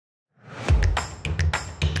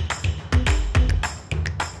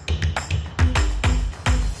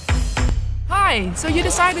Hi, so you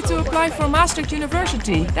decided to apply for Maastricht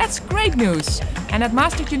University. That's great news. And at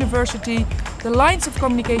Maastricht University, the lines of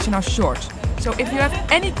communication are short. So if you have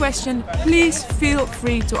any question, please feel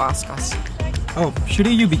free to ask us. Oh,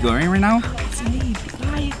 shouldn't you be going right now? It's indeed.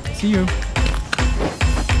 Bye. See you.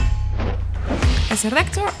 As a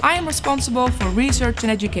rector, I am responsible for research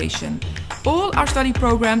and education. All our study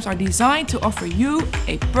programs are designed to offer you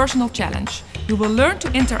a personal challenge. You will learn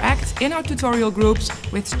to interact in our tutorial groups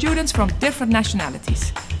with students from different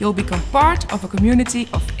nationalities. You'll become part of a community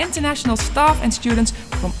of international staff and students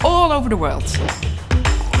from all over the world.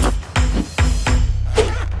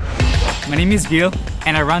 My name is Gil,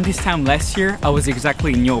 and around this time last year, I was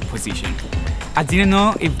exactly in your position. I didn't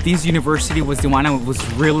know if this university was the one I was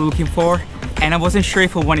really looking for, and I wasn't sure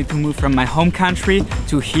if I wanted to move from my home country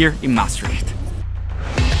to here in Maastricht.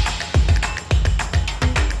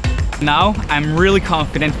 Now, I'm really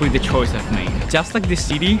confident with the choice I've made. Just like the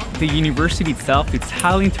city, the university itself is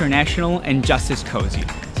highly international and just as cozy,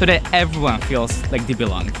 so that everyone feels like they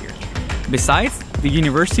belong here. Besides, the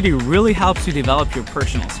university really helps you develop your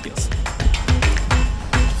personal skills.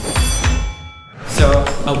 So,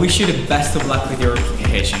 I wish you the best of luck with your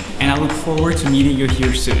application, and I look forward to meeting you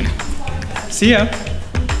here soon. See ya!